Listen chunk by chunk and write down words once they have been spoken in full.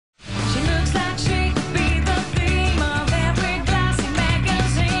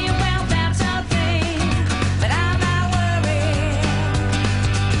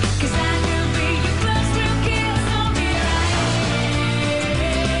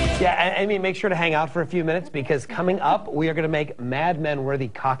Yeah, and Amy, make sure to hang out for a few minutes because coming up, we are going to make Mad Men-worthy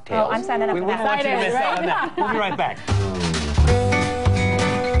cocktails. Oh, I'm signing up for that. We wouldn't want you to miss out on that. We'll be right back.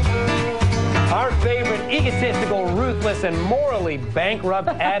 Our favorite egotistical, ruthless, and morally bankrupt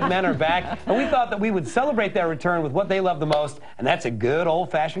ad men are back, and we thought that we would celebrate their return with what they love the most, and that's a good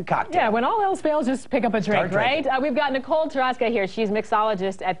old-fashioned cocktail. Yeah, when all else fails, just pick up a drink, right? We've got Niccole Trzaska here. She's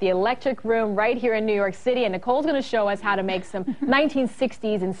mixologist at the Electric Room right here in New York City, and Nicole's going to show us how to make some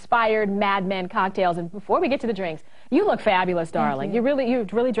 1960s-inspired Mad Men cocktails. And before we get to the drinks, you look fabulous, darling. You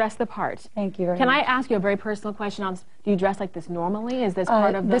really dress the part. Thank you very much. Can I ask you a very personal question on, do you dress like this normally? Is this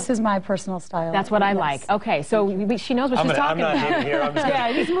part of the... This is my personal style. That's what I like. Okay, so she knows what she's talking about. I'm not here. I'm just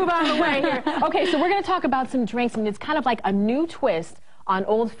yeah, just move out of the way here. Okay, so we're going to talk about some drinks, and it's kind of like a new twist on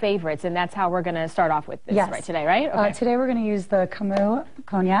old favorites, and that's how we're going to start off with this right today, right? Okay. Today we're going to use the Camus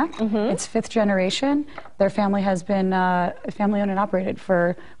Cognac. It's 5th generation. Their family has been family-owned and operated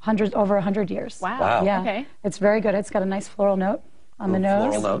for over 100 years. Wow. Yeah. Okay. It's very good. It's got a nice floral note on the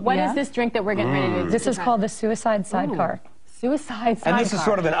nose. Floral note. What is this drink that we're getting ready to do? This is called the Suicide Sidecar. Suicide Sidecar. And this is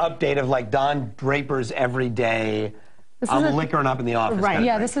sort of an update of like Don Draper's everyday, I'm liquoring up in the office. Right.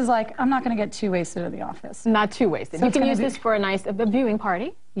 Yeah, this is like, I'm not going to get too wasted in the office. Not too wasted. So you can use this for a nice viewing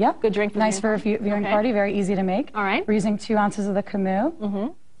party. Yep. Good drink for nice for a viewing party. Very easy to make. All right. We're using 2 ounces of the Camus.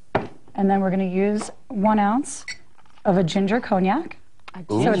 And then we're going to use 1 ounce of a ginger cognac.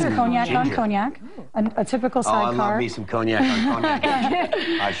 So it's cognac on cognac, a typical sidecar. I love me some cognac on cognac.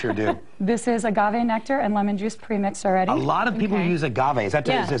 I sure do. This is agave nectar and lemon juice pre-mixed already. A lot of people use agave. Is that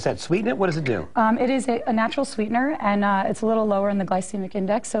does that sweeten it? What does it do? It is a natural sweetener, and it's a little lower in the glycemic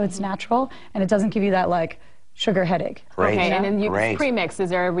index, so it's natural, and it doesn't give you that, like, sugar headache. Great. Okay, and then you pre-mix. Is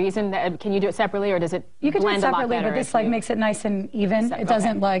there a reason that, can you do it separately, or does it You can do it blend a lot separately, better but this like makes it nice and even. It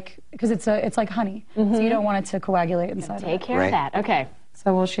doesn't like, because it's like honey, so you don't want it to coagulate inside. Take care of that. Okay.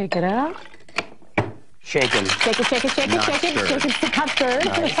 So we'll shake it up. Shaken. Shake it, shake it, shake it, shake it, shake it, not stirred.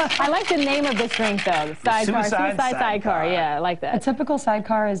 Nice. I like the name of this drink, though. The sidecar. Suicide Sidecar. Yeah, I like that. A typical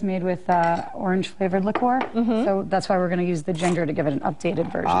sidecar is made with orange-flavored liqueur, so that's why we're going to use the ginger to give it an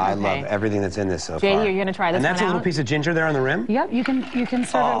updated version. I love everything that's in this so far. JD, you're going to try this And that's one a little piece of ginger there on the rim? Yep, you can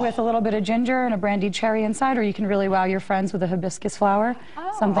serve it with a little bit of ginger and a brandied cherry inside, or you can really wow your friends with a hibiscus flower.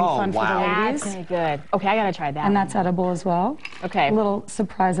 Something fun for the ladies. That's really good. Okay, I got to try that. And that's edible as well. Okay. A little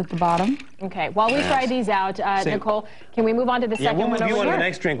surprise at the bottom. Okay, while we try these out, Niccole, can we move on to the second one over here? We'll move on to the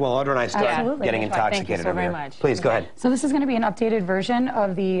next drink while Audra and I start getting intoxicated. Thank you so very much. Please, go ahead. So this is going to be an updated version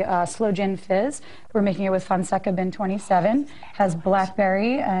of the Slow Gin Fizz. We're making it with Fonseca Bin 27. Has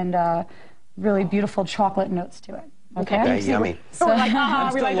blackberry and really beautiful chocolate notes to it. Okay, yummy. So we're like, I'm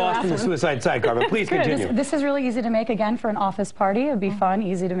still lost in the Suicide Sidecar, but please continue. This is really easy to make, again, for an office party. It would be fun,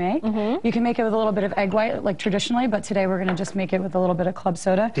 easy to make. You can make it with a little bit of egg white, like traditionally, but today we're going to just make it with a little bit of club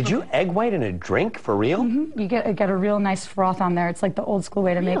soda. Did you egg white in a drink, for real? You get a real nice froth on there. It's like the old school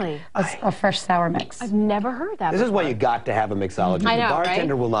way to make a fresh sour mix. I've never heard that This is why you got to have a mixologist. I know, the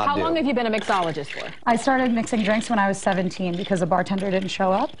bartender will not How long have you been a mixologist for? I started mixing drinks when I was 17 because a bartender didn't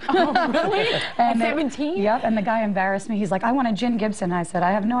show up. Oh, really? At 17? Yep, and the guy embarrassed me. He's like, I want a gin Gibson. I said,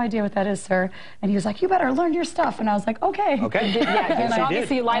 I have no idea what that is, sir. And he was like, you better learn your stuff. And I was like, okay. Okay. Yeah,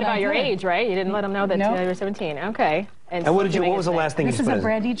 obviously you lied about your age, right? You didn't let them know that you were 17. Okay. And what was the last thing you put in? This is a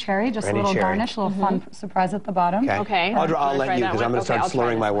brandied cherry, just a little garnish, a little fun surprise at the bottom. Okay. Audra, I'll let you, because I'm going to start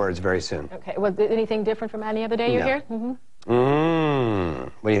slurring my words very soon. Okay. Was anything different from any other day you're here?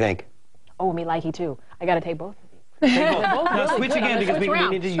 What do you think? Oh, me likey too. I got to take both. No, switch again because we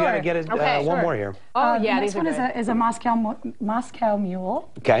need to. You got to get one more here. Oh yeah, this one is a Moscow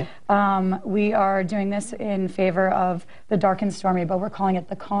Mule. Okay. We are doing this in favor of the dark and stormy, but we're calling it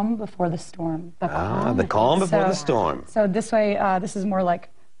the calm before the storm. The calm before the storm. So this way, this is more like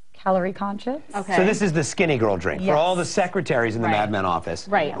calorie conscious. Okay. So this is the skinny girl drink for all the secretaries in the Mad Men office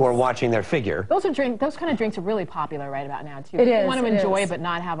who are watching their figure. Those kind of drinks are really popular right about now too. It is. You want to enjoy but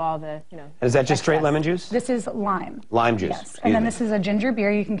not have all the, Is that just straight lemon juice? This is lime. Lime juice. Yes. And then this is a ginger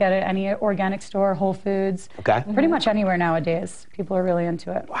beer. You can get it at any organic store, Whole Foods. Okay. Pretty much anywhere nowadays. People are really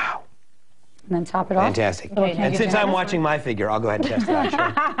into it. Wow. And then top it off. Fantastic. And since I'm watching my figure, I'll go ahead and test it out.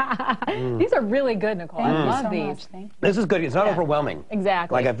 Sure. These are really good, Niccole. I love these. This is good. It's not overwhelming.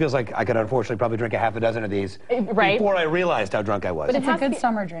 Exactly. Like, it feels like I could unfortunately probably drink a half a dozen of these before I realized how drunk I was. But it's a good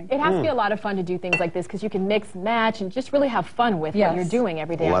summer drink. It has to be a lot of fun to do things like this because you can mix and match and just really have fun with what you're doing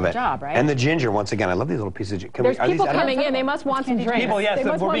every day on the job, right? And the ginger, once again, I love these little pieces of ginger. There's people coming in. They must want some drinks. People, yes,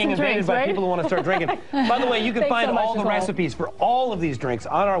 we're being invaded by people who want to start drinking. By the way, you can find all the recipes for all of these drinks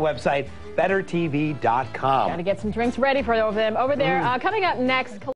on our website, bettertv.com. Got to get some drinks ready for them over there. Coming up next.